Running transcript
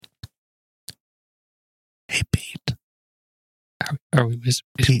Are we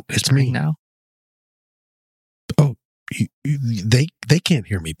Pete, it's me now? Oh, they can't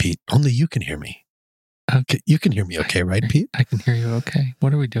hear me, Pete. Only you can hear me. Okay. You can hear me okay, right, Pete? I can hear you okay.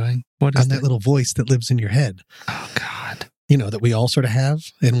 What are we doing? What is I'm that little voice that lives in your head. Oh, God. You know, that we all sort of have.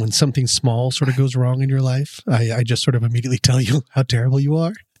 And when something small sort of goes wrong in your life, I just sort of immediately tell you how terrible you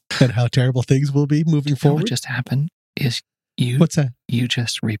are and how terrible things will be moving forward. What just happened is What's that? You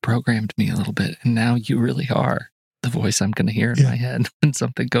just reprogrammed me a little bit. And now you really are the voice I'm going to hear in my head when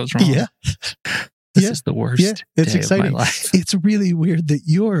something goes wrong. Yeah. This is the worst it's day exciting. of my life. It's really weird that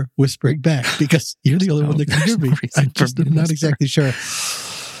you're whispering back because you're the only one that can hear me. I'm not exactly sure.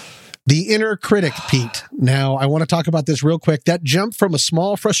 The inner critic, Pete. Now, I want to talk about this real quick. That jump from a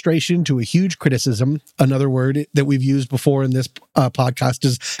small frustration to a huge criticism, another word that we've used before in this podcast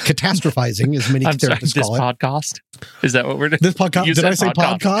is catastrophizing, as many therapists call it. This podcast? Is that what we're doing? This podcast? Did I say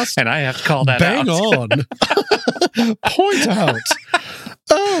podcast? And I have to call that Bang out. Bang on. Point out.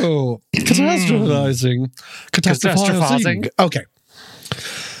 Oh, catastrophizing. Catastrophizing. Okay.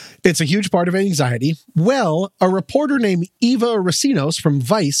 It's a huge part of anxiety. Well, a reporter named Eva Racinos from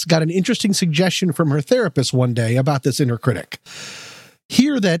Vice got an interesting suggestion from her therapist one day about this inner critic.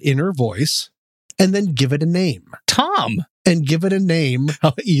 Hear that inner voice and then give it a name. Tom. And give it a name.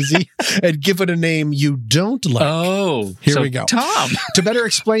 How easy. And give it a name you don't like. Oh. Here we go. Tom. To better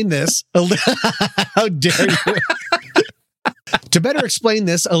explain this, how dare you? To better explain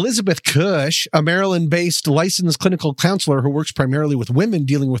this, Elizabeth Cush, a Maryland-based licensed clinical counselor who works primarily with women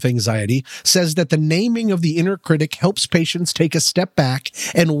dealing with anxiety, says that the naming of the inner critic helps patients take a step back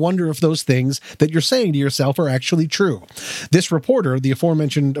and wonder if those things that you're saying to yourself are actually true. This reporter, the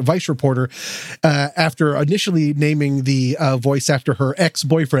aforementioned Vice reporter, after initially naming the voice after her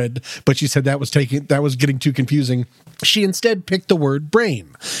ex-boyfriend, but she said that was getting too confusing, she instead picked the word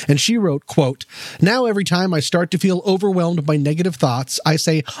brain. And she wrote, quote, "Now every time I start to feel overwhelmed by negative thoughts, I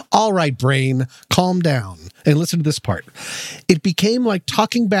say, all right, brain, calm down." And listen to this part. "It became like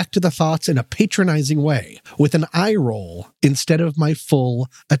talking back to the thoughts in a patronizing way, with an eye roll instead of my full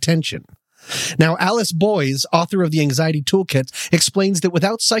attention." Now, Alice Boyes, author of the Anxiety Toolkit, explains that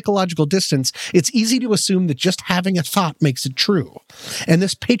without psychological distance, it's easy to assume that just having a thought makes it true. And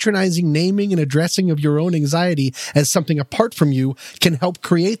this patronizing naming and addressing of your own anxiety as something apart from you can help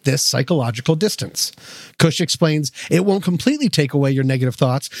create this psychological distance. Cush explains it won't completely take away your negative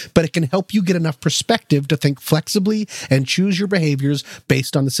thoughts, but it can help you get enough perspective to think flexibly and choose your behaviors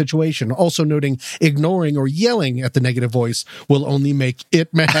based on the situation. Also noting ignoring or yelling at the negative voice will only make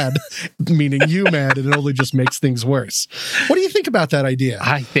it mad, meaning you mad, and it only just makes things worse. What do you think about that idea?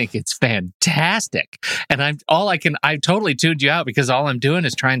 I think it's fantastic. And I've totally tuned you out because all I'm doing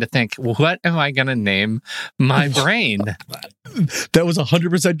is trying to think, what am I going to name my brain? That was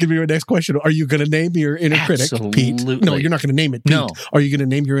 100% going to be my next question. Are you going to name your inner critic, Pete? No, you're not going to name it Pete. No. Are you going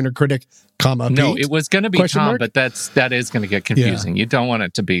to name your inner critic, Pete? No, it was going to be Tom, but that is going to get confusing. Yeah. You don't want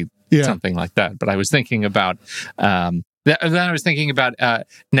it to be something like that. But I was thinking about... Then I was thinking about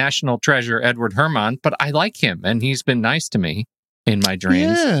National Treasure Edward Herman, but I like him, and he's been nice to me in my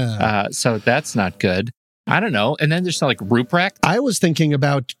dreams. Yeah. So that's not good. I don't know. And then there's like Ruprecht. I was thinking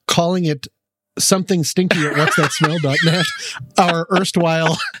about calling it something stinky at whatsthatsmell.net, our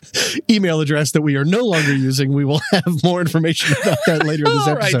erstwhile email address that we are no longer using. We will have more information about that later in this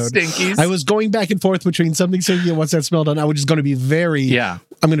episode. Right, stinkies. I was going back and forth between something stinky and whatsthatsmell.net. I was just going to be very, I'm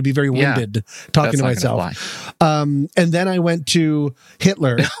going to be very winded talking to myself. And then I went to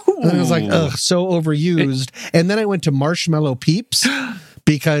Hitler, and I was like, ugh, so overused. And then I went to Marshmallow Peeps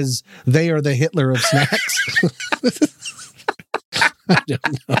because they are the Hitler of snacks. I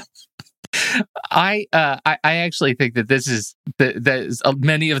don't know. I actually think that this is that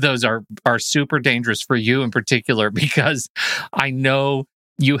many of those are super dangerous for you in particular, because I know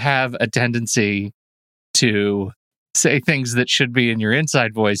you have a tendency to say things that should be in your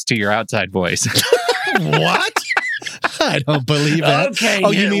inside voice to your outside voice. What? I don't believe that. Okay,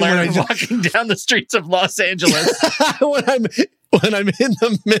 you mean when I'm walking down the streets of Los Angeles? when I'm in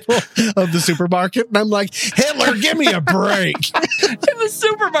the middle of the supermarket and I'm like, Hitler, give me a break. In the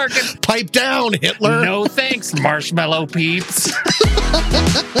supermarket. Pipe down, Hitler. No thanks, Marshmallow Peeps.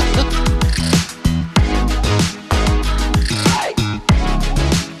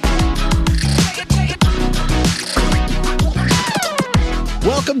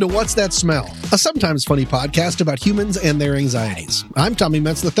 Welcome to What's That Smell, a sometimes funny podcast about humans and their anxieties. I'm Tommy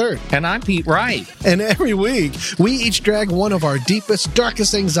Metz III. And I'm Pete Wright. And every week, we each drag one of our deepest,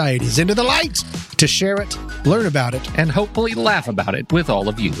 darkest anxieties into the light to share it, learn about it, and hopefully laugh about it with all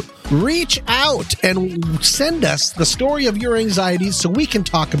of you. Reach out and send us the story of your anxieties so we can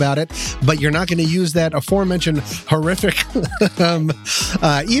talk about it, but you're not going to use that aforementioned horrific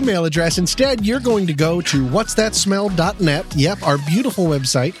email address. Instead, you're going to go to whatsthatsmell.net, yep, our beautiful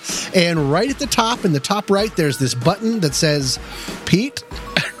website, and right at the top, in the top right, there's this button that says, Pete...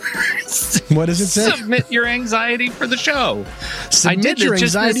 What does it say? Submit your anxiety for the show. Submit your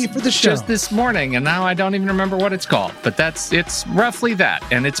anxiety for the show. Just this morning, and now I don't even remember what it's called. But it's roughly that,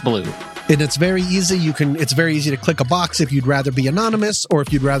 and it's blue. And it's very easy. It's very easy to click a box if you'd rather be anonymous, or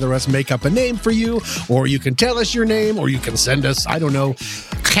if you'd rather us make up a name for you, or you can tell us your name, or you can send us, I don't know,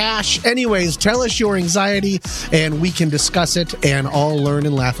 cash. Anyways, tell us your anxiety, and we can discuss it and all learn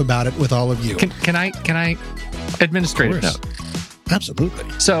and laugh about it with all of you. Can I administrative note? Absolutely.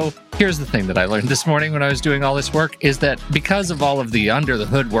 So here's the thing that I learned this morning when I was doing all this work is that because of all of the under the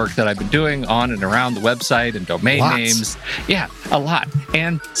hood work that I've been doing on and around the website and domain names, yeah, a lot.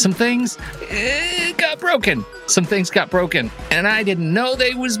 And some things got broken. And I didn't know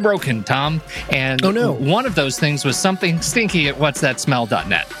they was broken, Tom. And one of those things was something stinky at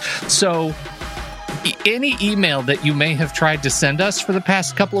whatsthatsmell.net. So any email that you may have tried to send us for the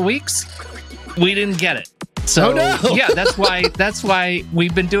past couple of weeks, we didn't get it. So yeah, that's why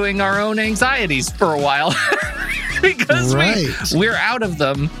we've been doing our own anxieties for a while. Because we're out of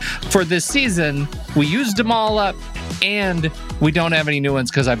them for this season. We used them all up, and we don't have any new ones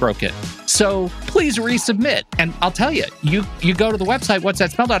because I broke it. So please resubmit. And I'll tell you, you go to the website,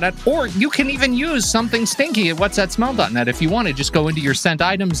 whatsthatsmell.net, or you can even use something stinky at whatsthatsmell.net if you want to. Just go into your sent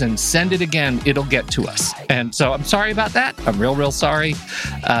items and send it again. It'll get to us. And so I'm sorry about that. I'm real sorry.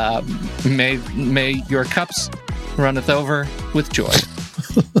 May your cups runneth over with joy.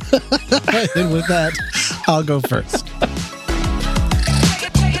 And with that, I'll go first.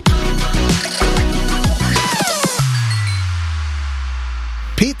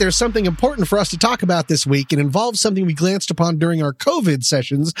 Pete, there's something important for us to talk about this week. It involves something we glanced upon during our COVID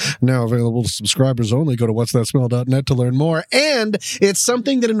sessions, now available to subscribers only. Go to whatsthatsmell.net to learn more. And it's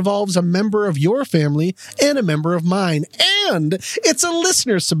something that involves a member of your family and a member of mine. And it's a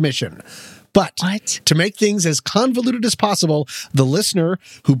listener submission. But to make things as convoluted as possible, the listener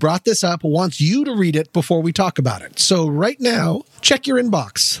who brought this up wants you to read it before we talk about it. So right now, check your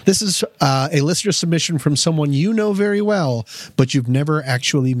inbox. This is a listener submission from someone you know very well, but you've never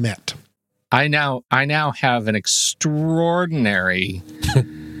actually met. I now have an extraordinary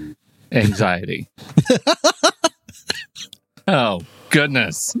anxiety. Oh,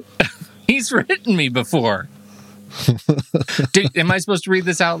 goodness. He's written me before. Dude, am I supposed to read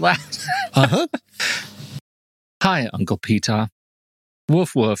this out loud? Uh-huh. Hi, Uncle Peter.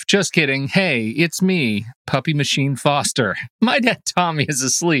 Woof, woof. Just kidding. Hey, it's me, Puppy Machine Foster. My dad Tommy is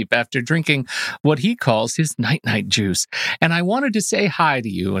asleep after drinking what he calls his night-night juice. And I wanted to say hi to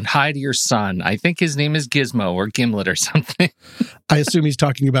you and hi to your son. I think his name is Gizmo or Gimlet or something. I assume he's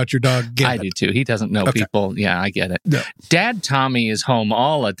talking about your dog, Gimlet. I do too. He doesn't know people. Yeah, I get it. No. Dad Tommy is home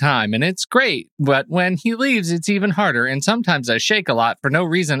all the time, and it's great. But when he leaves, it's even harder. And sometimes I shake a lot for no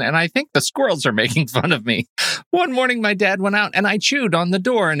reason, and I think the squirrels are making fun of me. One morning, my dad went out, and I chewed on the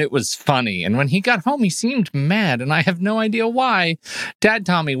door, and it was funny. And when he got home, he seemed mad, and I have no idea why. Dad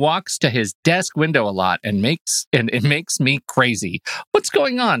Tommy walks to his desk window a lot, and it makes me crazy. What's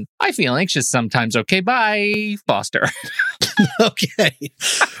going on? I feel anxious sometimes. Okay, bye, Foster. Okay.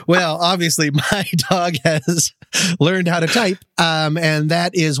 Well, obviously, my dog has learned how to type, and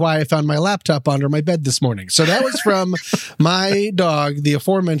that is why I found my laptop under my bed this morning. So that was from my dog, the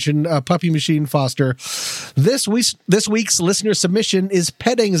aforementioned Puppy Machine Foster. This week's listener submission is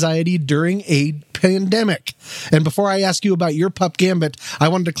pet anxiety during a pandemic. And before I ask you about your pup Gambit, I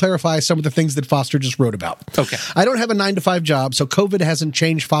wanted to clarify some of the things that Foster just wrote about. Okay. I don't have a 9-to-5 job, so COVID hasn't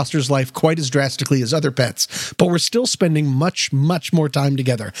changed Foster's life quite as drastically as other pets, but we're still spending much more time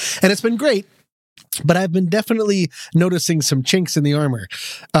together. And it's been great. But I've been definitely noticing some chinks in the armor.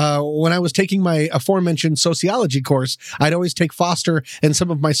 When I was taking my aforementioned sociology course, I'd always take Foster and some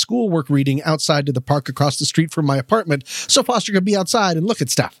of my schoolwork reading outside to the park across the street from my apartment so Foster could be outside and look at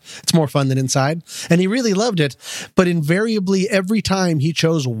stuff. It's more fun than inside. And he really loved it. But invariably, every time he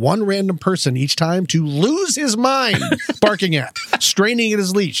chose one random person each time to lose his mind barking at, straining at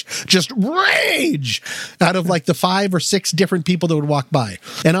his leash, just rage out of like the 5 or 6 different people that would walk by.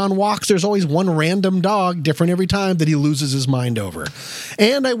 And on walks, there's always one random dog, different every time, that he loses his mind over.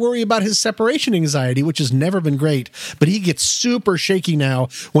 And I worry about his separation anxiety, which has never been great, but he gets super shaky now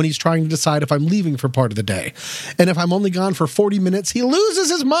when he's trying to decide if I'm leaving for part of the day. And if I'm only gone for 40 minutes, he loses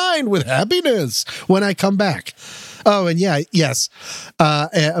his mind with happiness when I come back. Oh, and yes.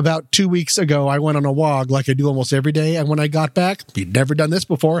 About 2 weeks ago, I went on a walk like I do almost every day. And when I got back, he'd never done this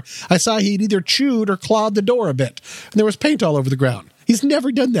before. I saw he'd either chewed or clawed the door a bit. And there was paint all over the ground. He's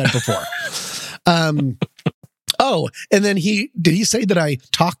never done that before. Oh, and then did he say that I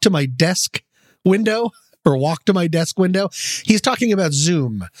talked to my desk window? Or walk to my desk window. He's talking about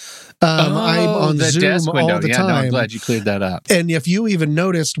Zoom. I'm on the Zoom desk window. all the time. No, I'm glad you cleared that up. And if you even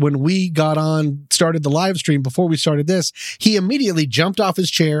noticed when we started the live stream before we started this, he immediately jumped off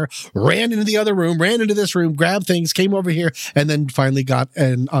his chair, ran into the other room, ran into this room, grabbed things, came over here, and then finally got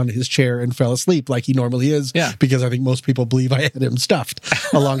on his chair and fell asleep like he normally is. Yeah. Because I think most people believe I had him stuffed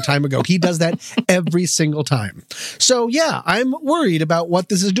a long time ago. He does that every single time. So yeah, I'm worried about what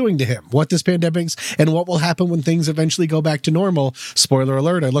this is doing to him, what this pandemic's, and what will happen when things eventually go back to normal. Spoiler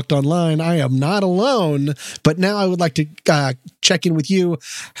alert, I looked online. I am not alone. But now I would like to check in with you.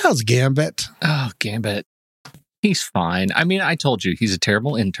 How's Gambit? Oh, Gambit. He's fine. I mean, I told you, he's a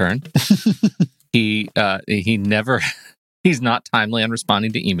terrible intern. He's not timely on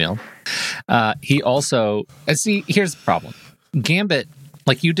responding to email. He also, see, here's the problem. Gambit,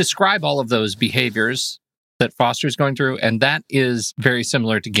 like you describe all of those behaviors that Foster's going through, and that is very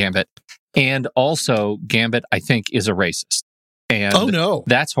similar to Gambit. And also, Gambit, I think, is a racist. And oh, no.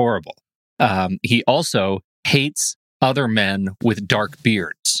 That's horrible. He also hates other men with dark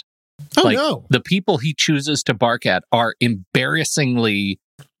beards. Oh, no. The people he chooses to bark at are embarrassingly,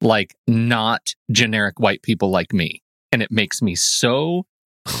 not generic white people like me. And it makes me so...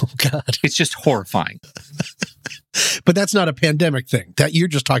 Oh, God. It's just horrifying. But that's not a pandemic thing. That you're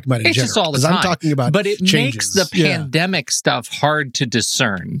just talking about in it's general. Just all the time. I'm talking about But it changes. makes the pandemic stuff hard to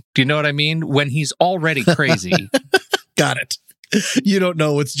discern. Do you know what I mean? When he's already crazy. Got it. You don't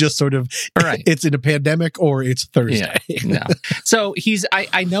know. It's just sort of, right. It's in a pandemic or it's Thursday. Yeah, no. So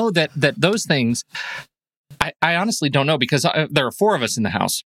I know that those things, I honestly don't know because there are 4 of us in the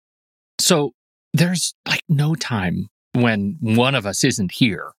house. So there's no time when one of us isn't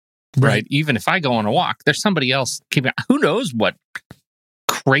here. Right. Even if I go on a walk, there's somebody else keeping. Who knows what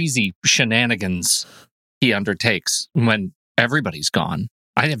crazy shenanigans he undertakes when everybody's gone?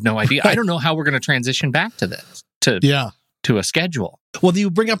 I have no idea. I don't know how we're going to transition back to this. To a schedule. Well, you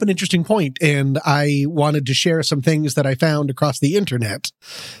bring up an interesting point, and I wanted to share some things that I found across the internet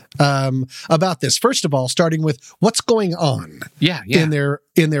about this. First of all, starting with what's going on. In their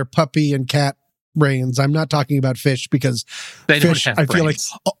puppy and cat brains. I'm not talking about fish because fish, I feel like,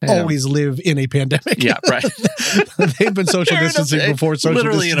 always live in a pandemic. Yeah, right. They've been social distancing before social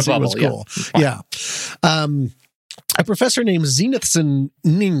literally distancing in a bubble. Was cool. Yeah. A professor named Zenithson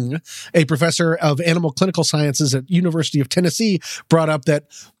Ning, a professor of animal clinical sciences at University of Tennessee, brought up that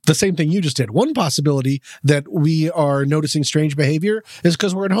the same thing you just did. One possibility that we are noticing strange behavior is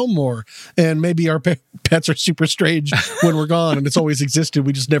because we're at home more, and maybe our pets are super strange when we're gone, and it's always existed.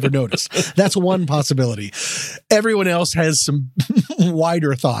 We just never noticed. That's one possibility. Everyone else has some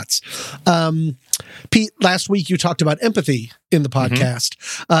wider thoughts. Pete, last week you talked about empathy in the podcast.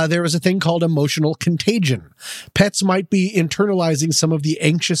 There is a thing called emotional contagion. Pets might be internalizing some of the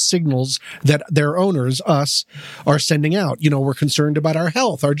anxious signals that their owners, us, are sending out. We're concerned about our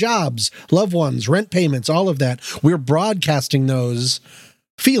health, our jobs, loved ones, rent payments, all of that. We're broadcasting those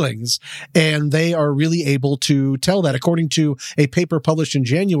feelings, and they are really able to tell that, according to a paper published in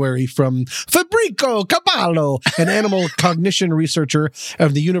January from Fabricio Caballo, an animal cognition researcher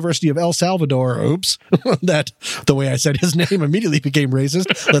of the University of El Salvador. Oops, that the way I said his name immediately became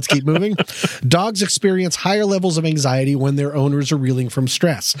racist. Let's keep moving. Dogs experience higher levels of anxiety when their owners are reeling from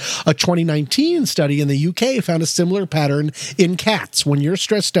stress. A 2019 study in the UK found a similar pattern in cats. When you're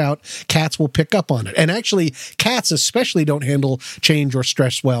stressed out, cats will pick up on it. And actually, cats especially don't handle change or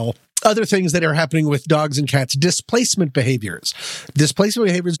stress well. Other things that are happening with dogs and cats, displacement behaviors. Displacement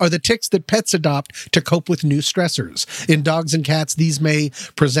behaviors are the tics that pets adopt to cope with new stressors. In dogs and cats, these may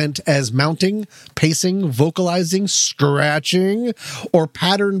present as mounting, pacing, vocalizing, scratching, or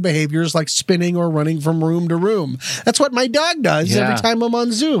pattern behaviors like spinning or running from room to room. That's what my dog does every time I'm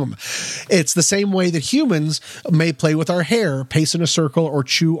on Zoom. It's the same way that humans may play with our hair, pace in a circle, or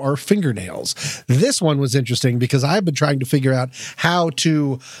chew our fingernails. This one was interesting because I've been trying to figure out how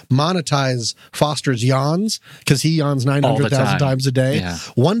to monetize Foster's yawns, because he yawns 900,000 times a day. Yeah.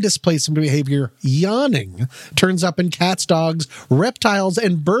 One displacement behavior, yawning, turns up in cats, dogs, reptiles,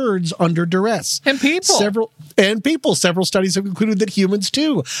 and birds under duress. And people. Several studies have concluded that humans,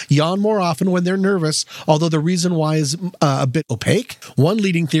 too, yawn more often when they're nervous, although the reason why is a bit opaque. One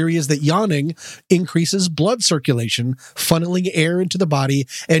leading theory is that yawning increases blood circulation, funneling air into the body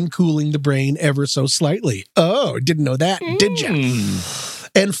and cooling the brain ever so slightly. Oh, didn't know that, did you?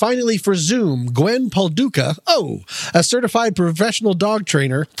 And finally, for Zoom, Gwen Palduca, a certified professional dog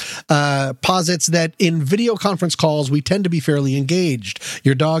trainer, posits that in video conference calls, we tend to be fairly engaged.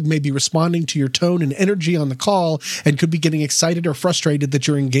 Your dog may be responding to your tone and energy on the call and could be getting excited or frustrated that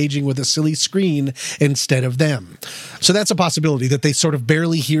you're engaging with a silly screen instead of them. So that's a possibility, that they sort of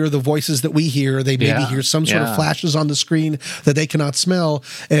barely hear the voices that we hear. They maybe hear some sort of flashes on the screen that they cannot smell.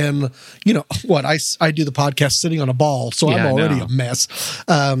 And, you know, what, I do the podcast sitting on a ball, so I'm already a mess.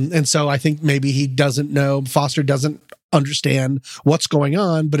 And so I think maybe he doesn't know, Foster doesn't understand what's going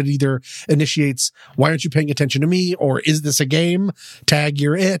on, but it either initiates, why aren't you paying attention to me? Or is this a game? Tag,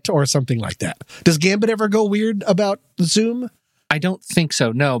 you're it, or something like that. Does Gambit ever go weird about Zoom? I don't think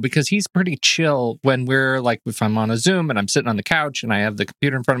so, no, because he's pretty chill when we're like, if I'm on a Zoom and I'm sitting on the couch and I have the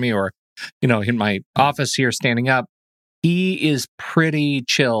computer in front of me, or, you know, in my office here standing up, he is pretty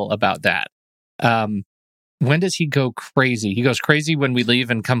chill about that. When does he go crazy? He goes crazy when we leave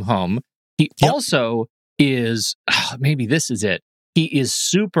and come home. He also is, maybe this is it, he is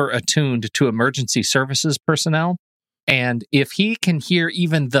super attuned to emergency services personnel. And if he can hear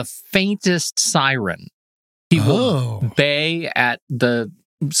even the faintest siren, he will bay at the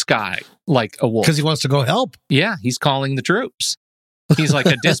sky like a wolf. Because he wants to go help. Yeah, he's calling the troops. He's like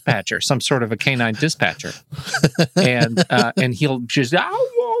a dispatcher, some sort of a canine dispatcher. And he'll just,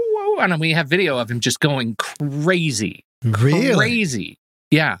 and we have video of him just going crazy. Really? Crazy.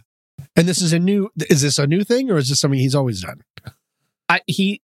 Yeah. And is this a new thing, or is this something he's always done?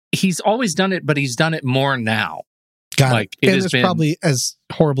 He's always done it, but he's done it more now. Got it. And it's probably, as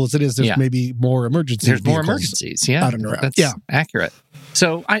horrible as it is, there's maybe more emergencies. There's more emergencies, out and around. That's accurate.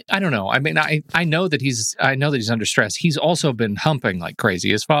 So I don't know. I mean, I know that he's under stress. He's also been humping like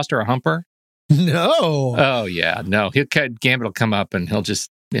crazy. Is Foster a humper? No. Oh yeah, no. Gambit will come up and he'll just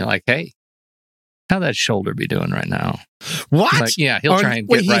be like, "Hey, how that shoulder be doing right now?" What? Like, yeah, he'll try and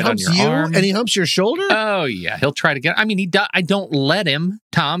get right on your arm. And he humps your shoulder? Oh yeah, he'll try to get. I mean, I don't let him.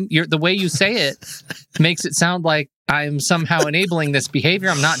 Tom, the way you say it makes it sound like I'm somehow enabling this behavior.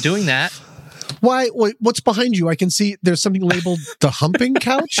 I'm not doing that. Why? Wait, what's behind you? I can see there's something labeled the humping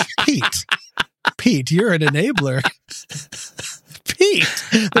couch. Pete, you're an enabler.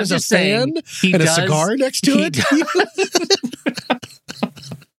 Pete, there's a fan and a cigar next to it.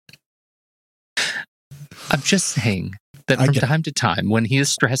 I'm just saying that from time to time, when he is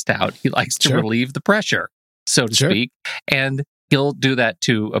stressed out, he likes to relieve the pressure, so to speak, and he'll do that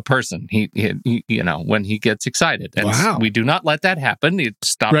to a person. He when he gets excited, and we do not let that happen. It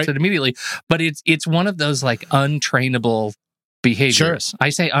stops it immediately. But it's one of those like untrainable behaviors. Sure. I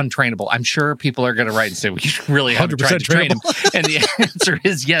say untrainable. I'm sure people are going to write and say, we really haven't tried to train him. And the answer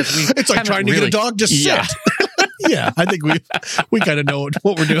is yes. It's like trying to get a dog to sit. Yeah, I think we kind of know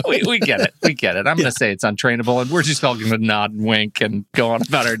what we're doing. We get it. I'm going to say it's untrainable, and we're just all going to nod and wink and go on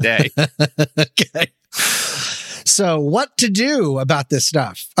about our day. Okay. So what to do about this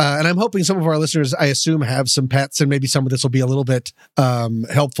stuff? And I'm hoping some of our listeners, I assume, have some pets, and maybe some of this will be a little bit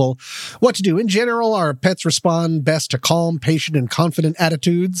helpful. What to do? In general, our pets respond best to calm, patient, and confident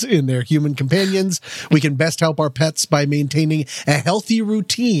attitudes in their human companions. We can best help our pets by maintaining a healthy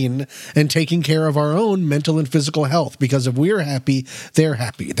routine and taking care of our own mental and physical health, because if we're happy, they're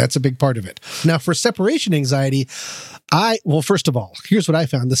happy. That's a big part of it. Now, for separation anxiety, first of all, here's what I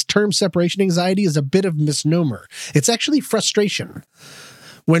found. This term separation anxiety is a bit of misnomer. It's actually frustration.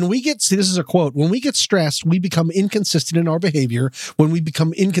 This is a quote, when we get stressed, we become inconsistent in our behavior. When we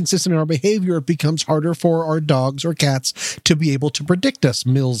become inconsistent in our behavior, it becomes harder for our dogs or cats to be able to predict us,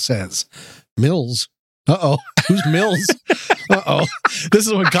 Mills says. Mills? Uh-oh. Who's Mills? Uh-oh. This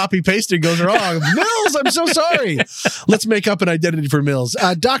is when copy pasting goes wrong. Mills, I'm so sorry. Let's make up an identity for Mills.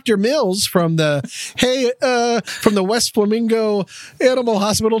 Dr. Mills from the West Flamingo Animal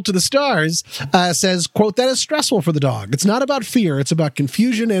Hospital to the Stars says, quote, that is stressful for the dog. It's not about fear. It's about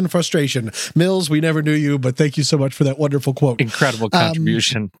confusion and frustration. Mills, we never knew you, but thank you so much for that wonderful quote. Incredible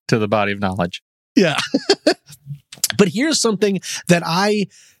contribution to the body of knowledge. Yeah. But here's something that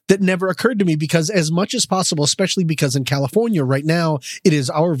never occurred to me, because as much as possible, especially because in California right now, it is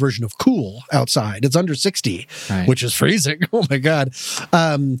our version of cool outside. It's under 60, which is freezing. Oh my God.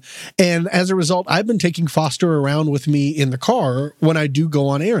 And as a result, I've been taking Foster around with me in the car when I do go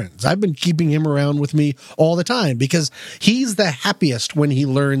on errands. I've been keeping him around with me all the time, because he's the happiest when he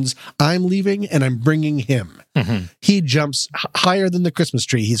learns I'm leaving and I'm bringing him. Mm-hmm. He jumps higher than the Christmas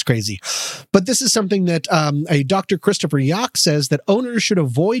tree. He's crazy. But this is something that a Dr. Christopher Yock says, that owners should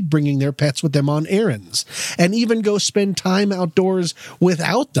avoid bringing their pets with them on errands, and even go spend time outdoors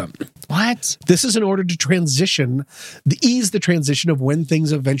without them. What? This is in order to ease the transition of when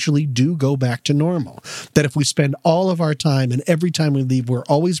things eventually do go back to normal. That if we spend all of our time and every time we leave, we're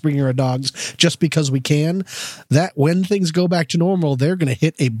always bringing our dogs just because we can, that when things go back to normal, they're going to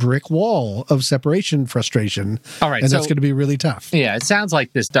hit a brick wall of separation frustration. All right. And that's going to be really tough. Yeah. It sounds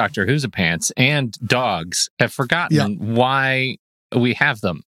like this Dr. Who's a Pants and dogs have forgotten why we have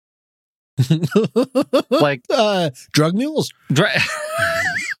them. Like drug mules.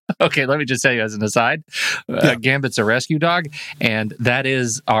 Okay, let me just tell you as an aside, Gambit's a rescue dog, and that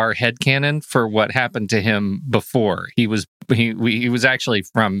is our headcanon for what happened to him before. He was actually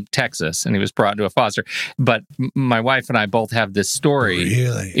from Texas, and he was brought to a foster. But my wife and I both have this story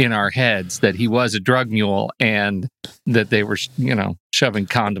in our heads that he was a drug mule, and that they were, shoving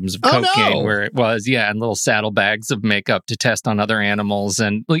condoms of cocaine where it was, and little saddlebags of makeup to test on other animals.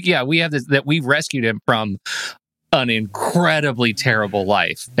 And we have this, that we rescued him from an incredibly terrible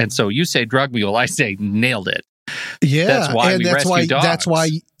life. And so you say drug mule, I say nailed it. Yeah. That's why we rescue dogs. That's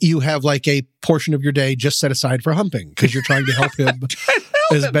why you have like a portion of your day just set aside for humping, because you're trying to help him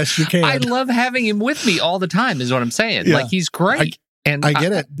as best you can. I love having him with me all the time is what I'm saying. Yeah. Like, he's great. And I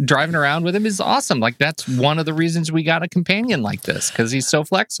get it. Driving around with him is awesome. Like, that's one of the reasons we got a companion like this, because he's so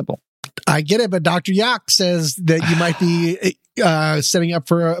flexible. I get it, but Dr. Yak says that you might be setting up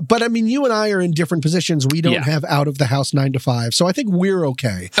for but I mean, you and I are in different positions. We don't have out of the house 9 to 5. So I think we're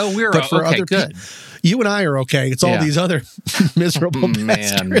okay. Oh, we're okay. For other good. You and I are okay. It's all these other miserable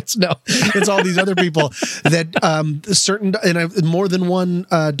bastards. No, it's all these other people that more than one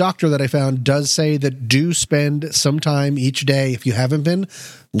doctor that I found does say that do spend some time each day. If you haven't been,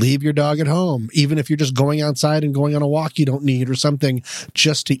 leave your dog at home. Even if you're just going outside and going on a walk you don't need or something,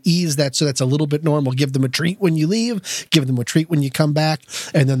 just to ease that so that's a little bit normal. Give them a treat when you leave, give them a treat when you come back,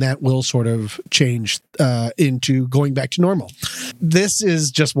 and then that will sort of change into going back to normal. This is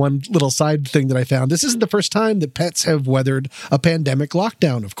just one little side thing that I found. This isn't the first time that pets have weathered a pandemic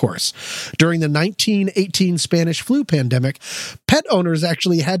lockdown, of course. During the 1918 Spanish flu pandemic, pet owners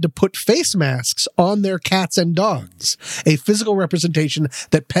actually had to put face masks on their cats and dogs, a physical representation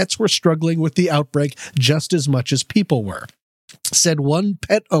that pets were struggling with the outbreak just as much as people were. Said one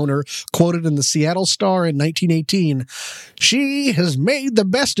pet owner, quoted in the Seattle Star in 1918, "She has made the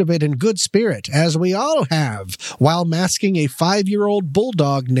best of it in good spirit, as we all have, while masking a 5-year-old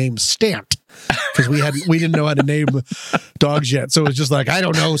bulldog named Stant." Because we didn't know how to name dogs yet. So it was just like, I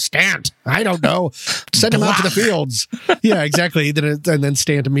don't know, Stant. I don't know. Send him out to the fields. Yeah, exactly. And then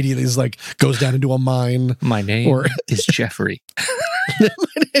Stant immediately is like, goes down into a mine. My name is Jeffrey.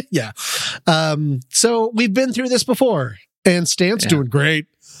 Yeah. So we've been through this before. And Stan's doing great.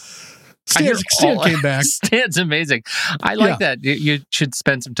 Stan came back. Stan's amazing. I like that. You should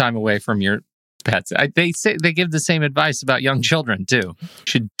spend some time away from your pets. They give the same advice about young children too.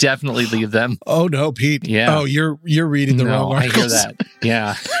 Should definitely leave them. Oh no, Pete. Yeah. Oh, you're reading the wrong articles. I hear that.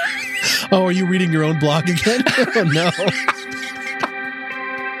 Yeah. Oh, are you reading your own blog again? Oh no.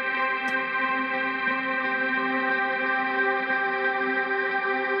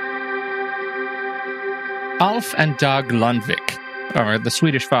 Alf and Dag Lundvik are the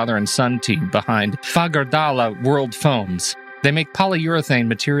Swedish father and son team behind Fagerdala World Foams. They make polyurethane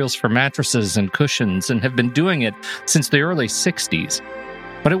materials for mattresses and cushions and have been doing it since the early 60s.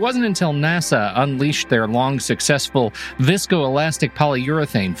 But it wasn't until NASA unleashed their long successful viscoelastic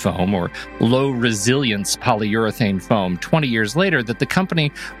polyurethane foam, or low-resilience polyurethane foam, 20 years later that the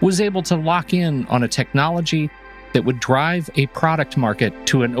company was able to lock in on a technology that would drive a product market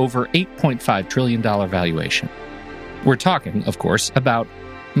to an over $8.5 trillion valuation. We're talking, of course, about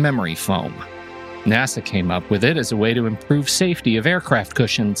memory foam. NASA came up with it as a way to improve safety of aircraft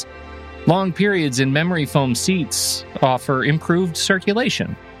cushions. Long periods in memory foam seats offer improved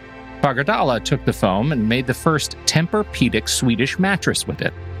circulation. Fagerdala took the foam and made the first Tempur-Pedic Swedish mattress with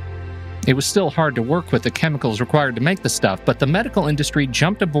it. It was still hard to work with the chemicals required to make the stuff, but the medical industry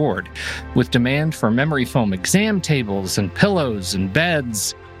jumped aboard with demand for memory foam exam tables and pillows and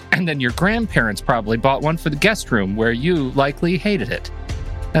beds. And then your grandparents probably bought one for the guest room where you likely hated it.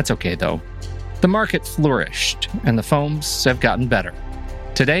 That's okay, though. The market flourished, and the foams have gotten better.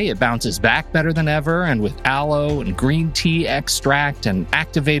 Today, it bounces back better than ever, and with aloe and green tea extract and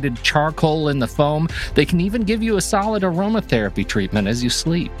activated charcoal in the foam, they can even give you a solid aromatherapy treatment as you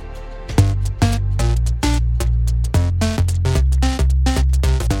sleep.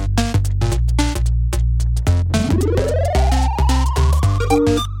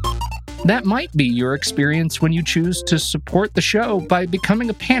 That might be your experience when you choose to support the show by becoming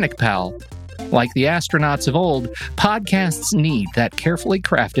a Panic Pal. Like the astronauts of old, podcasts need that carefully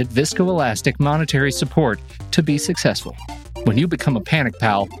crafted viscoelastic monetary support to be successful. When you become a Panic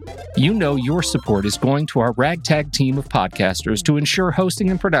Pal, you know your support is going to our ragtag team of podcasters to ensure hosting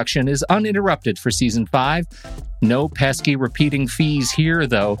and production is uninterrupted for Season 5. No pesky repeating fees here,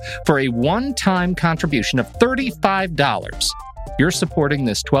 though. For a one-time contribution of $35, you're supporting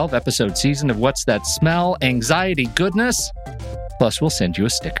this 12-episode season of What's That Smell? Anxiety goodness. Plus, we'll send you a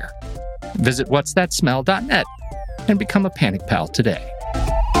sticker. Visit whatsthatsmell.net and become a Panic Pal today.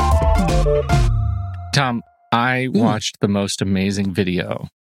 Tom, I watched the most amazing video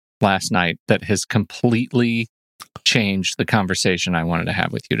last night that has completely changed the conversation I wanted to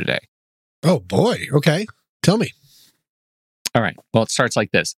have with you today. Oh, boy. Okay. Tell me. All right. Well, it starts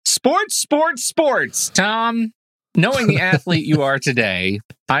like this. Sports, sports, sports. Tom, knowing the athlete you are today,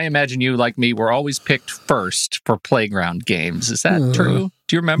 I imagine you, like me, were always picked first for playground games. Is that true?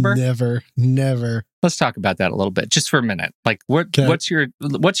 Do you remember? Never. Let's talk about that a little bit, just for a minute. Like, what's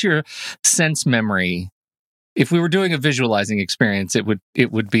your sense memory? If we were doing a visualizing experience, it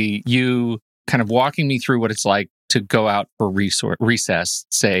would be you kind of walking me through what it's like to go out for recess,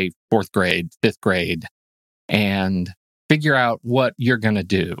 say 4th grade, 5th grade, and figure out what you're going to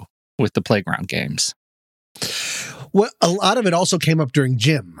do with the playground games. Well, a lot of it also came up during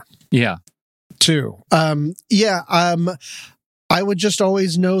gym. Yeah. Too. I would just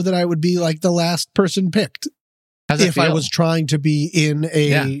always know that I would be like the last person picked. If I was trying to be in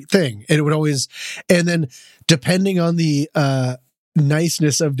a thing. And it would always, and then depending on the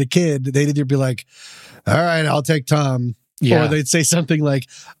niceness of the kid, they'd either be like, all right, I'll take Tom. Yeah. Or they'd say something like,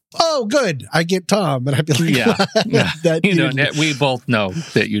 oh, good, I get Tom. And I'd be like, we both know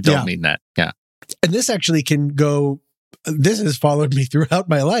that you don't mean that. Yeah. And this actually can go, this has followed me throughout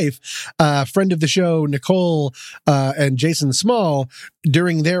my life. Friend of the show, Nicole and Jason Small,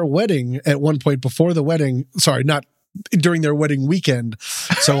 during their wedding, at one point before the wedding, not during their wedding weekend.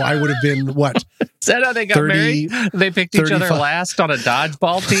 So I would have been, what? Is that how they got married? They picked 35. Each other last on a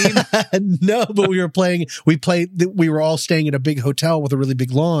dodgeball team? No, but we were all staying at a big hotel with a really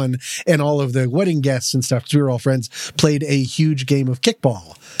big lawn, and all of the wedding guests and stuff, because we were all friends, played a huge game of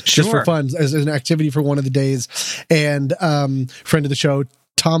kickball. Just for fun, as an activity for one of the days. And friend of the show,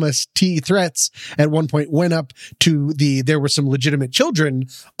 Thomas T. Threats, at one point went up to there were some legitimate children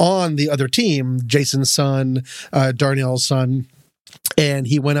on the other team, Jason's son, Darnell's son, and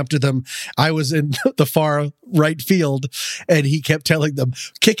he went up to them. I was in the far right field, and he kept telling them,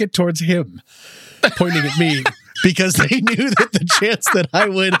 kick it towards him, pointing at me. Because they knew that the chance that I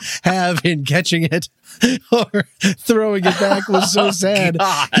would have in catching it or throwing it back was so sad.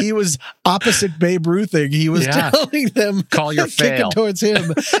 God. He was opposite Babe Ruthing. He was telling them, call your kick fail. It towards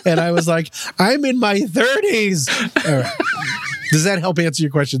him. And I was like, I'm in my 30s. All right. Does that help answer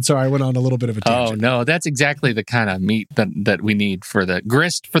your question? Sorry, I went on a little bit of a tangent. Oh, no, that's exactly the kind of meat that we need for the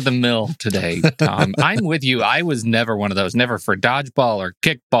grist for the mill today, Tom. I'm with you. I was never one of those. Never for dodgeball or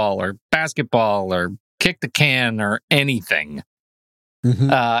kickball or basketball or kick the can or anything.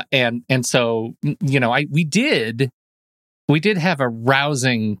 Mm-hmm. And so, we did have a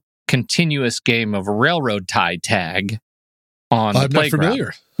rousing continuous game of railroad tie tag on the playground. Not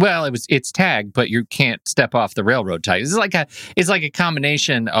familiar. Well, it's tag, but you can't step off the railroad tie. It's like a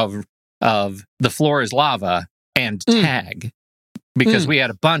combination of the floor is lava and tag, because we had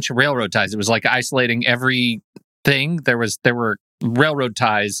a bunch of railroad ties. It was like isolating everything. There were railroad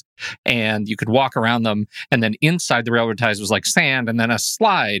ties, and you could walk around them, and then inside the railroad ties was like sand, and then a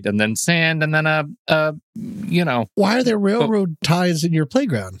slide, and then sand, and then Why are there railroad ties in your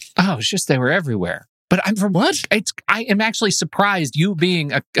playground? Oh, it's just they were everywhere. But I'm from what? I am actually surprised, you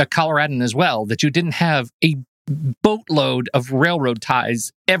being a Coloradan as well, that you didn't have a boatload of railroad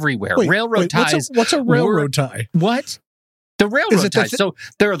ties everywhere. Ties. What's a railroad tie? What? The railroad ties. So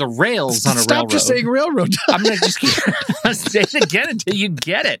there are the rails on a railroad. Stop just saying railroad ties. I'm going to just say it again until you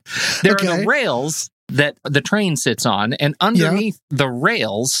get it. There are the rails that the train sits on, and underneath the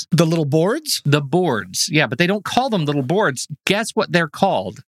rails... The little boards? The boards, yeah, but they don't call them little boards. Guess what they're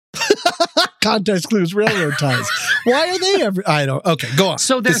called? Context clues, railroad ties. Why are they I don't... Okay, go on.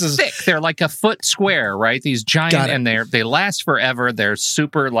 So they're thick. They're like a foot square, right? These giant, and they last forever. They're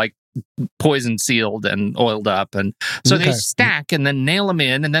super, like, poison sealed and oiled up, and so they stack and then nail them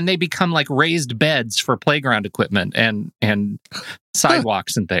in, and then they become like raised beds for playground equipment and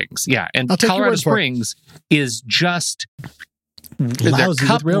sidewalks and things. Yeah, and Colorado Springs is just their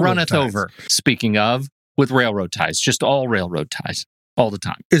cup runneth over. Speaking of, with railroad ties, just all railroad ties all the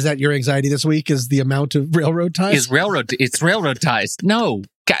time. Is that your anxiety this week? Is the amount of railroad ties? It's railroad ties. No,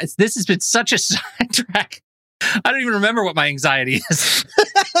 guys, this has been such a sidetrack. I don't even remember what my anxiety is.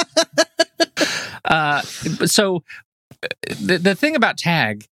 So the thing about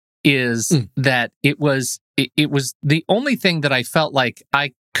tag is that it was the only thing that I felt like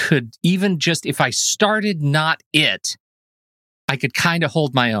I could, even just if I started not it, I could kind of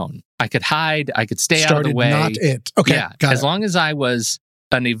hold my own. I could hide. I could stay out of the way. Not it. Okay. Yeah. As long as I was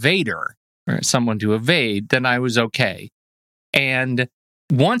an evader or someone to evade, then I was okay. And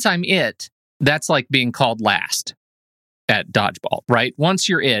once I'm it, that's like being called last at dodgeball, right? Once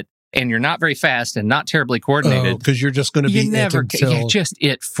you're it and you're not very fast and not terribly coordinated, because you're just going to be you're just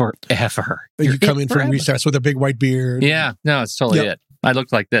it forever. You come in from recess with a big white beard. Yeah. No, it's totally it. I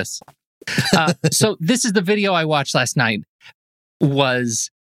looked like this. So this is the video I watched last night.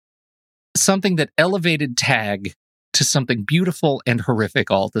 Was something that elevated tag to something beautiful and horrific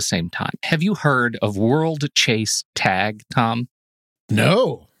all at the same time. Have you heard of World Chase Tag, Tom?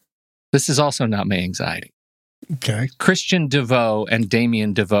 No. This is also not my anxiety. Okay. Christian DeVoe and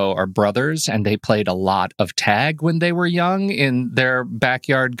Damien DeVoe are brothers, and they played a lot of tag when they were young in their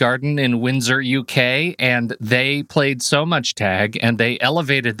backyard garden in Windsor, UK. And they played so much tag, and they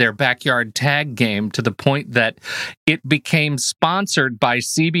elevated their backyard tag game to the point that it became sponsored by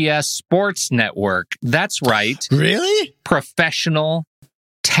CBS Sports Network. That's right. Really? Professional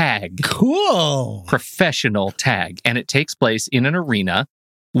tag. Cool. Professional tag. And it takes place in an arena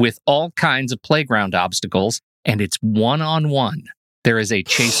with all kinds of playground obstacles. And it's one-on-one. There is a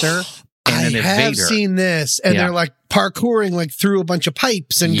chaser and an evader. I have seen this, and they're like parkouring like through a bunch of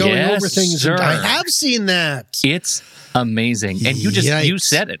pipes and going over things. And I have seen that. It's amazing. And you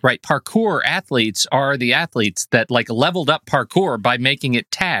said it, right? Parkour athletes are the athletes that like leveled up parkour by making it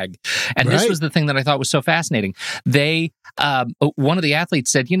tag. And this was the thing that I thought was so fascinating. They, one of the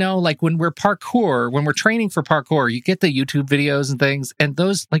athletes said, like when we're training for parkour, you get the YouTube videos and things, and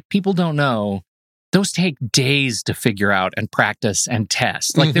those like people don't know. Those take days to figure out and practice and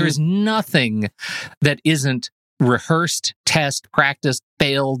test. Like there is nothing that isn't rehearsed, test, practiced,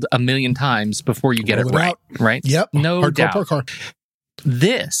 failed a million times before you get it right. Right? Yep. No doubt. Parkour.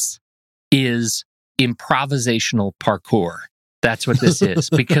 This is improvisational parkour. That's what this is,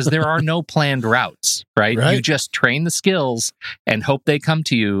 because there are no planned routes, right? You just train the skills and hope they come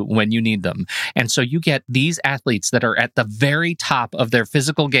to you when you need them. And so you get these athletes that are at the very top of their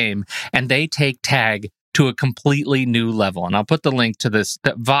physical game, and they take tag to a completely new level. And I'll put the link to this.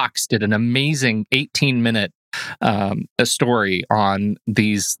 That Vox did an amazing 18-minute story on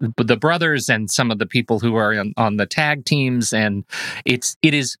the brothers and some of the people who are on the tag teams, and it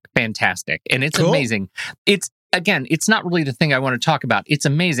is fantastic and it's amazing. Again, it's not really the thing I want to talk about. It's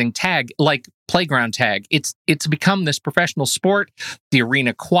amazing. Tag, like playground tag, it's become this professional sport. The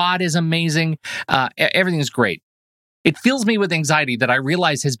arena quad is amazing. Everything is great. It fills me with anxiety that I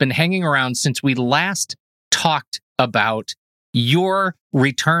realize has been hanging around since we last talked about your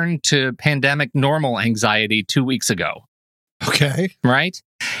return to pandemic normal anxiety 2 weeks ago. Okay. Right?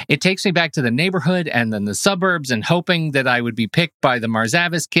 It takes me back to the neighborhood and then the suburbs and hoping that I would be picked by the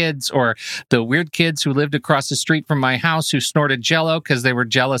Marzavis kids or the weird kids who lived across the street from my house who snorted Jell-O because they were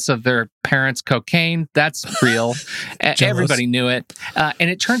jealous of their parents' cocaine. That's real. Everybody knew it. And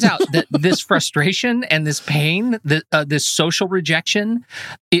it turns out that this frustration and this pain, this social rejection,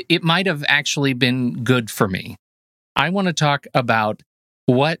 it might have actually been good for me. I want to talk about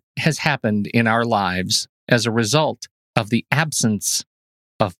what has happened in our lives as a result of the absence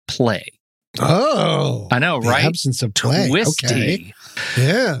of play. Oh, I know, right? Absence of play. Twisty. Okay.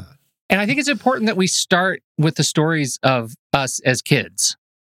 Yeah. And I think it's important that we start with the stories of us as kids,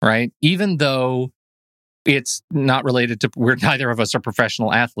 right? Even though it's not related to, neither of us are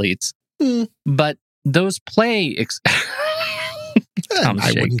professional athletes, but those play.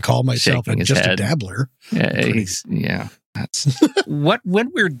 I wouldn't call myself just a dabbler. That's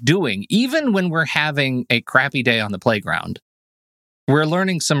when we're doing, even when we're having a crappy day on the playground, we're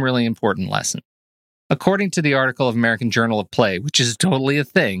learning some really important lessons. According to the article of American Journal of Play, which is totally a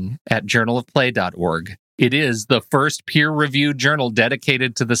thing at journalofplay.org, it is the first peer-reviewed journal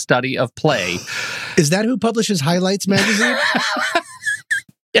dedicated to the study of play. Is that who publishes Highlights magazine?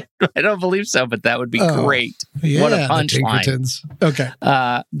 I don't believe so, but that would be great. Yeah, what a punchline. Okay.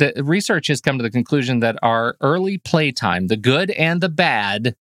 The research has come to the conclusion that our early playtime, the good and the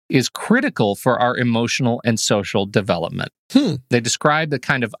bad, is critical for our emotional and social development. They describe the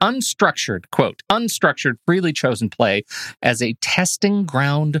kind of unstructured, quote, unstructured, freely chosen play as a testing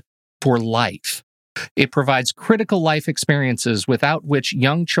ground for life. It provides critical life experiences without which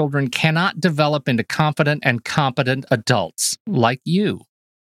young children cannot develop into confident and competent adults like you.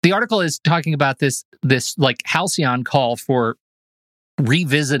 The article is talking about this like halcyon call for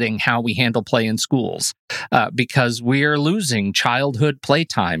revisiting how we handle play in schools because we're losing childhood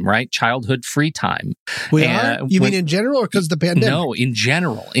playtime, right? Childhood free time. We are? You mean in general or because of the pandemic? No, in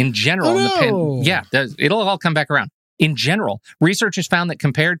general. In general. Oh, no. It'll all come back around. In general, researchers found that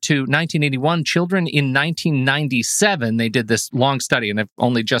compared to 1981, children in 1997, they did this long study, and I've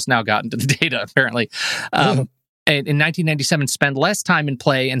only just now gotten to the data, apparently. In 1997, spent less time in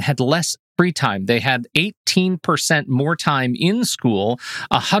play and had less free time. They had 18% more time in school,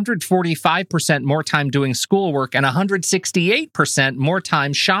 145% more time doing schoolwork, and 168% more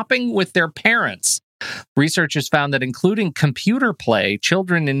time shopping with their parents. Researchers found that including computer play,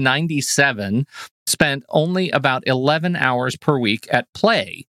 children in 97 spent only about 11 hours per week at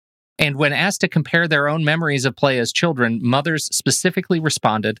play. And when asked to compare their own memories of play as children, mothers specifically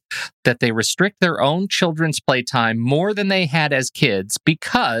responded that they restrict their own children's playtime more than they had as kids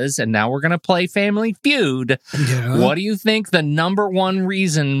because, and now we're going to play Family Feud, what do you think the number one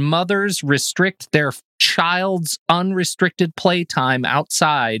reason mothers restrict their child's unrestricted playtime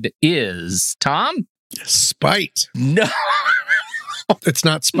outside is, Tom? Spite. No. It's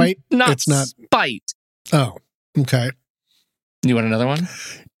not spite? It's not spite. Oh, okay. You want another one?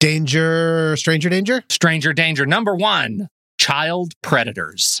 Stranger danger? Stranger danger. Number one, child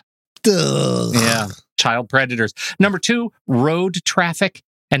predators. Ugh. Yeah, child predators. Number two, road traffic.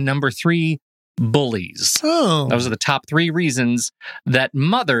 And number three, bullies. Oh. Those are the top three reasons that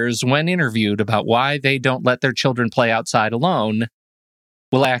mothers, when interviewed about why they don't let their children play outside alone,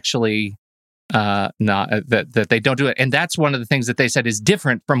 will actually that they don't do it. And that's one of the things that they said is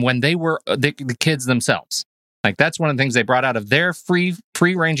different from when they were the kids themselves. Like, that's one of the things they brought out of their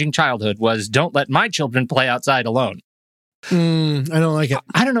free-ranging childhood was, don't let my children play outside alone. I don't like it.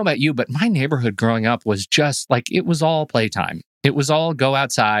 I don't know about you, but my neighborhood growing up was just like, it was all playtime. It was all go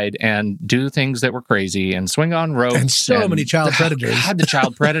outside and do things that were crazy and swing on ropes. And so many child predators. God, the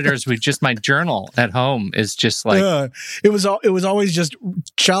child predators. My journal at home is just like... it was always just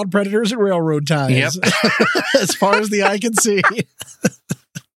child predators and railroad ties. Yep. As far as the eye can see.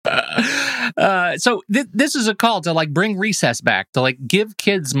 So this is a call to like bring recess back, to like give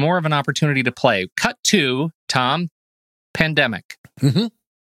kids more of an opportunity to play. Cut to, Tom, pandemic. Mm-hmm.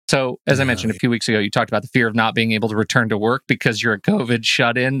 So as I mentioned a few weeks ago, you talked about the fear of not being able to return to work because you're a COVID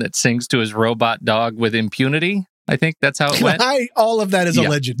shut-in that sings to his robot dog with impunity. I think that's how it went. All of that is a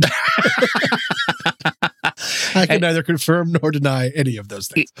legend. I can neither confirm nor deny any of those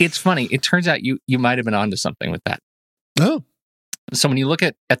things. It's funny. It turns out you might have been onto something with that. Oh. So when you look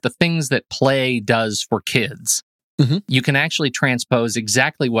at the things that play does for kids, you can actually transpose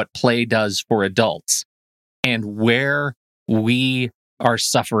exactly what play does for adults and where we are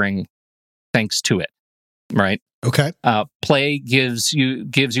suffering thanks to it, right? Okay. Play gives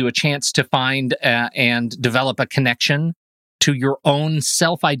you a chance to find and develop a connection to your own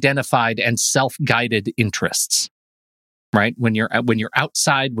self-identified and self-guided interests. Right? When you're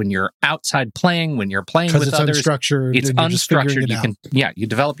outside playing, when you're playing with others, it's unstructured. It's unstructured. You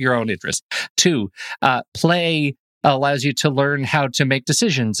develop your own interest. Two, play allows you to learn how to make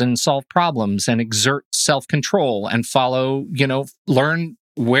decisions and solve problems and exert self-control and learn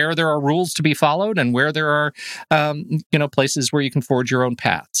where there are rules to be followed and where there are, places where you can forge your own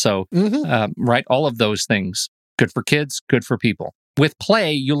path. So, right, all of those things, good for kids, good for people. With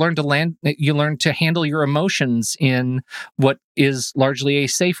play, you learn to handle your emotions in what is largely a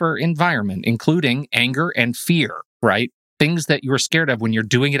safer environment, including anger and fear, right? Things that you were scared of when you're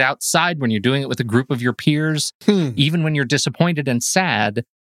doing it outside, when you're doing it with a group of your peers, even when you're disappointed and sad,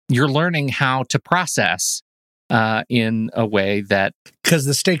 you're learning how to process in a way that... Because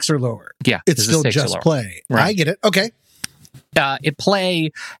the stakes are lower. Yeah. It's still just play. Right. I get it. Okay.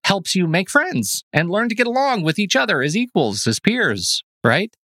 Play helps you make friends and learn to get along with each other as equals, as peers,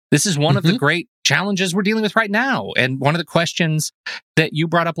 right? This is one of the great challenges we're dealing with right now. And one of the questions that you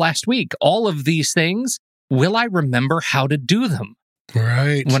brought up last week, all of these things, will I remember how to do them?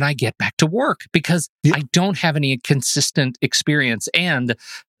 Right. When I get back to work? Because I don't have any consistent experience. And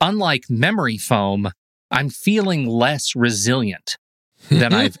unlike memory foam, I'm feeling less resilient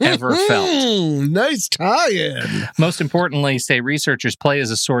than I've ever felt. Nice tie-in. Most importantly, say researchers, play is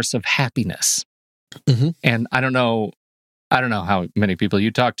a source of happiness. And I don't know how many people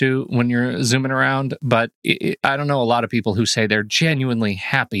you talk to when you're zooming around, but I don't know a lot of people who say they're genuinely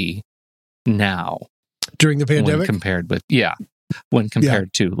happy now. During the pandemic? When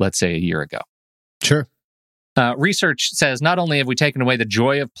compared to, let's say, a year ago. Sure. Research says not only have we taken away the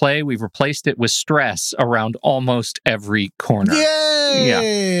joy of play, we've replaced it with stress around almost every corner.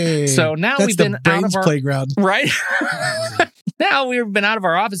 Yay! Yeah. So now That's we've been the out of our playground, right. Now we've been out of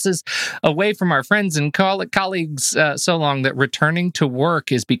our offices, away from our friends and colleagues so long that returning to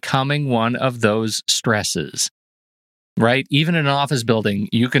work is becoming one of those stresses, right? Even in an office building,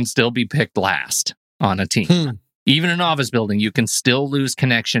 you can still be picked last on a team. Even in an office building, you can still lose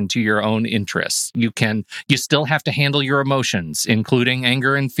connection to your own interests. You still have to handle your emotions, including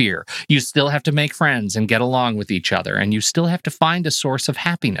anger and fear. You still have to make friends and get along with each other, and you still have to find a source of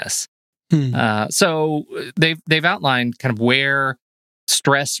happiness. So they've outlined kind of where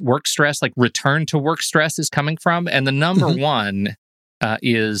work stress, like return to work stress, is coming from, and the number one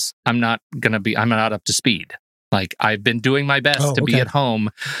is I'm not up to speed. Like, I've been doing my best to be at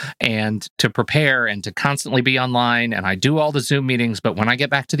home and to prepare and to constantly be online, and I do all the Zoom meetings, but when I get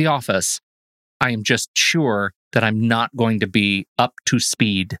back to the office, I am just sure that I'm not going to be up to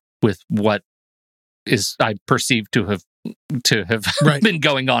speed with what is I perceive to have been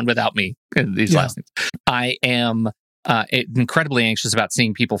going on without me in these last things. I am incredibly anxious about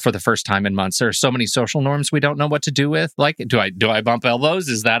seeing people for the first time in months. There are so many social norms we don't know what to do with. Like, do I bump elbows?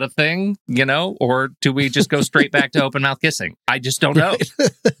 Is that a thing? Or do we just go straight back to open mouth kissing? I just don't know.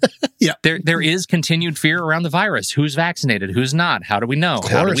 There is continued fear around the virus. Who's vaccinated? Who's not? How do we know?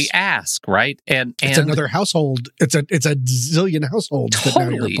 How do we ask? Right? And it's another household. It's a zillion households. Totally. That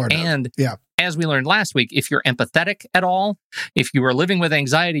now you're a part of. As we learned last week, if you're empathetic at all, if you are living with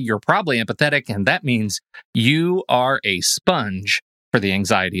anxiety, you're probably empathetic, and that means you are a sponge for the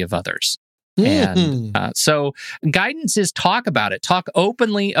anxiety of others. And so guidance is talk about it. Talk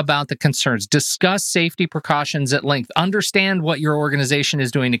openly about the concerns. Discuss safety precautions at length. Understand what your organization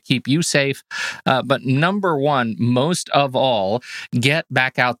is doing to keep you safe. But number one, most of all, get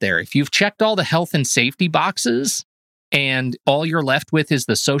back out there. If you've checked all the health and safety boxes, and all you're left with is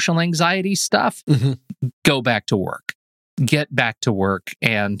the social anxiety stuff, go back to work. Get back to work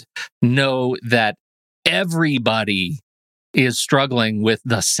and know that everybody is struggling with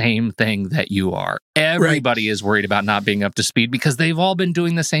the same thing that you are. Everybody is worried about not being up to speed because they've all been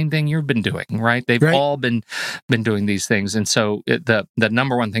doing the same thing you've been doing, right? They've all been doing these things. And so the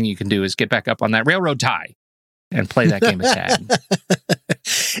number one thing you can do is get back up on that railroad tie and play that game of tag.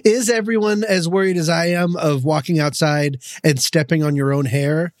 Is everyone as worried as I am of walking outside and stepping on your own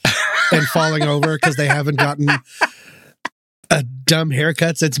hair and falling over because they haven't gotten a dumb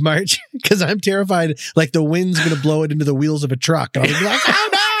haircut since March? Because I'm terrified, like the wind's going to blow it into the wheels of a truck. And I'll be like,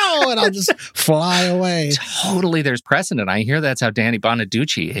 oh no! And I'll just fly away. Totally, there's precedent. I hear that's how Danny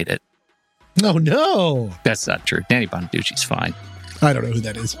Bonaducci ate it. Oh no! That's not true. Danny Bonaducci's fine. I don't know who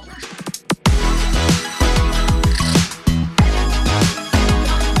that is.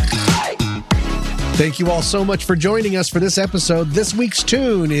 Thank you all so much for joining us for this episode. This week's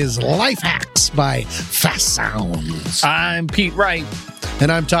tune is Life Hacks by Fast Sounds. I'm Pete Wright.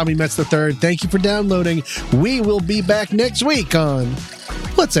 And I'm Tommy Metz III. Thank you for downloading. We will be back next week on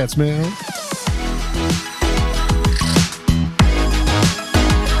What's That Smell?